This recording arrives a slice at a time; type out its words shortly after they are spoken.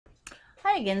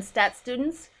Hi again, stat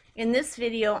students. In this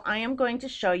video, I am going to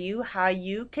show you how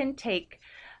you can take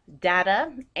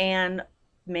data and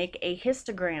make a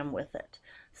histogram with it.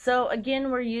 So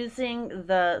again, we're using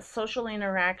the social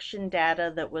interaction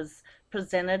data that was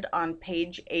presented on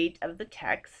page 8 of the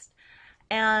text,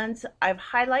 and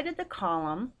I've highlighted the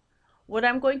column. What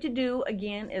I'm going to do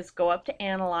again is go up to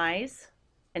Analyze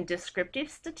and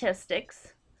Descriptive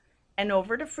Statistics and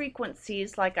over to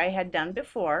Frequencies like I had done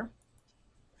before.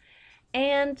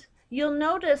 And you'll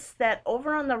notice that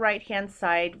over on the right hand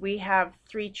side we have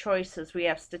three choices. We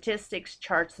have statistics,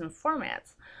 charts, and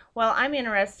formats. Well, I'm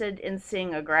interested in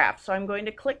seeing a graph, so I'm going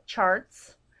to click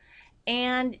charts,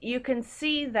 and you can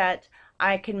see that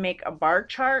I can make a bar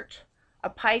chart, a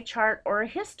pie chart, or a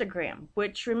histogram,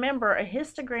 which, remember, a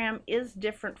histogram is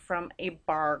different from a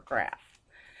bar graph.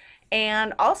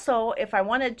 And also, if I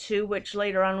wanted to, which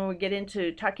later on when we get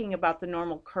into talking about the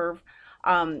normal curve,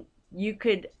 you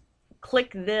could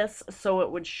click this so it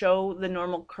would show the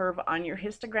normal curve on your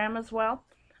histogram as well.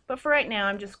 But for right now,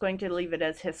 I'm just going to leave it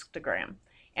as histogram.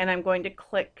 And I'm going to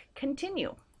click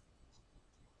continue.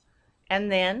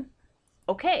 And then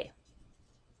OK.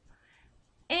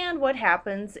 And what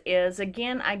happens is,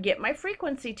 again, I get my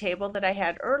frequency table that I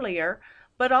had earlier,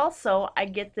 but also I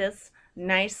get this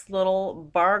nice little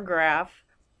bar graph,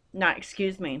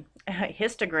 histogram.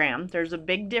 There's a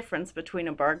big difference between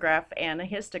a bar graph and a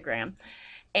histogram.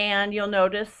 And you'll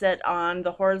notice that on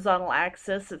the horizontal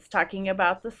axis, it's talking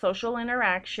about the social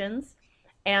interactions.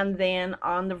 And then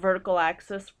on the vertical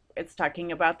axis, it's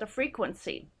talking about the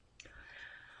frequency.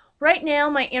 Right now,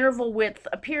 my interval width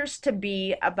appears to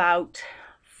be about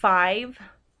 5.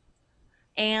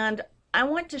 And I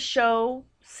want to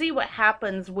see what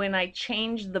happens when I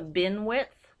change the bin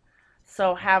width.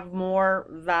 So have more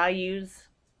values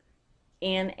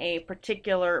in a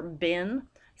particular bin.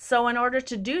 So in order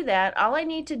to do that, all I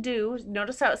need to do,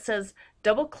 notice how it says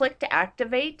double click to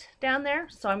activate down there.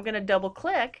 So I'm going to double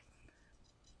click.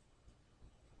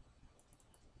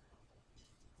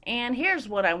 And here's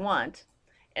what I want,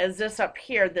 is this up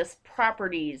here, this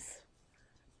properties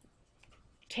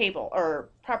table or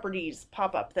properties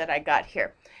pop-up that I got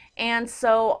here. And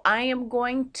so I am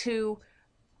going to,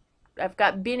 I've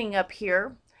got binning up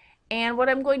here. And what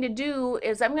I'm going to do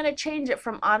is I'm going to change it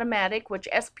from automatic, which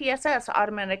SPSS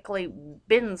automatically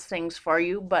bins things for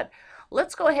you, but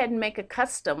let's go ahead and make a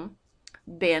custom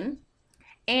bin.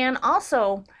 And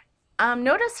also,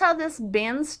 notice how this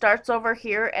bin starts over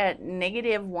here at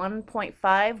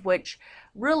 -1.5, which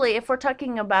really, if we're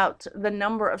talking about the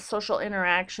number of social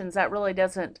interactions, that really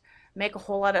doesn't make a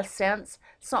whole lot of sense.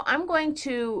 So I'm going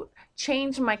to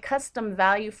change my custom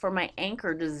value for my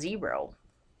anchor to 0.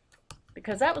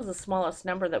 Because that was the smallest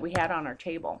number that we had on our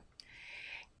table.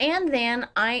 And then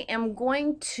I am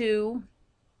going to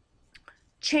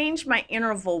change my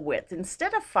interval width.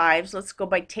 Instead of 5s, let's go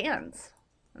by 10s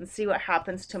and see what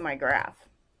happens to my graph.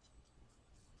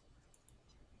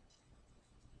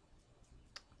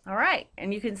 All right,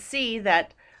 and you can see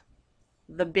that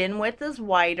the bin width is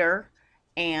wider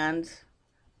and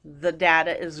the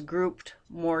data is grouped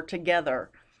more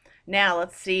together. Now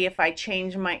let's see if I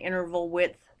change my interval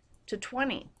width to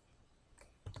 20.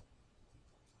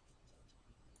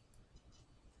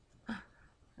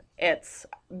 It's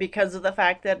because of the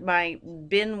fact that my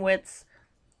bin width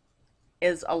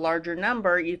is a larger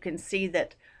number, you can see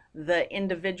that the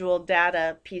individual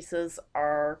data pieces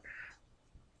are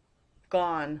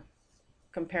gone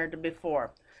compared to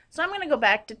before. So I'm going to go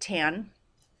back to 10.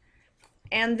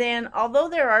 And then, although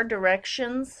there are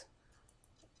directions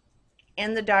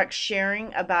in the doc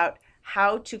sharing about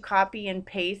how to copy and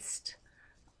paste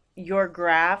your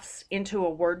graphs into a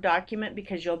Word document,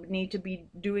 because you'll need to be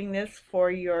doing this for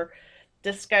your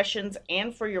discussions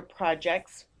and for your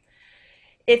projects.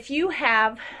 If you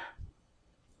have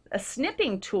a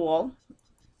snipping tool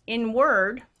in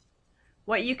Word,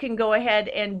 what you can go ahead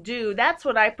and do, that's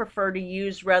what I prefer to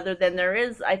use, rather than there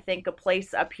is, I think, a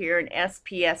place up here in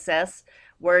SPSS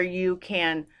where you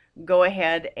can go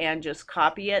ahead and just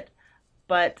copy it.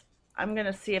 But I'm going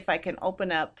to see if I can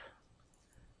open up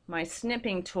my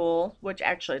snipping tool, which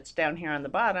actually it's down here on the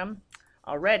bottom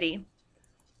already.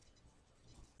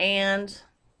 And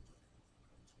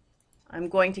I'm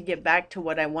going to get back to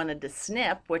what I wanted to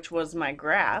snip, which was my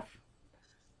graph.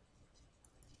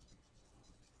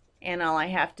 And all I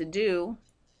have to do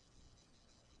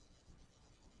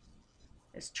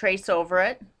is trace over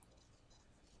it.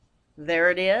 There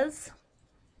it is.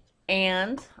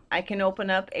 And I can open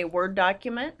up a Word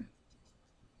document.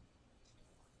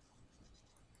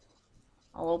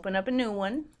 I'll open up a new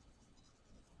one.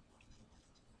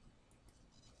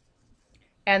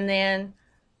 And then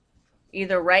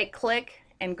Either right click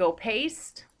and go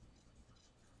paste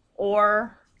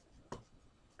or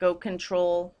go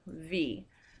Control V.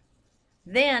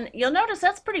 Then you'll notice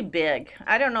that's pretty big.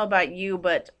 I don't know about you,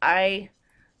 but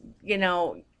you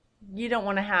know, you don't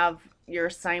want to have your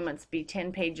assignments be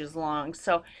 10 pages long.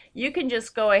 So you can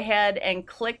just go ahead and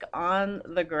click on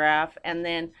the graph and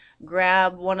then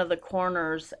grab one of the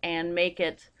corners and make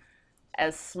it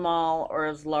as small or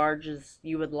as large as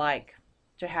you would like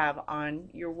to have on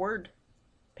your Word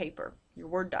paper, your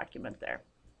Word document there.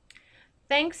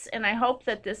 Thanks, and I hope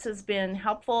that this has been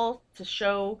helpful to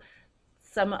show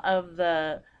some of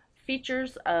the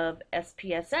features of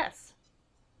SPSS.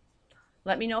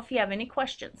 Let me know if you have any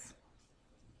questions.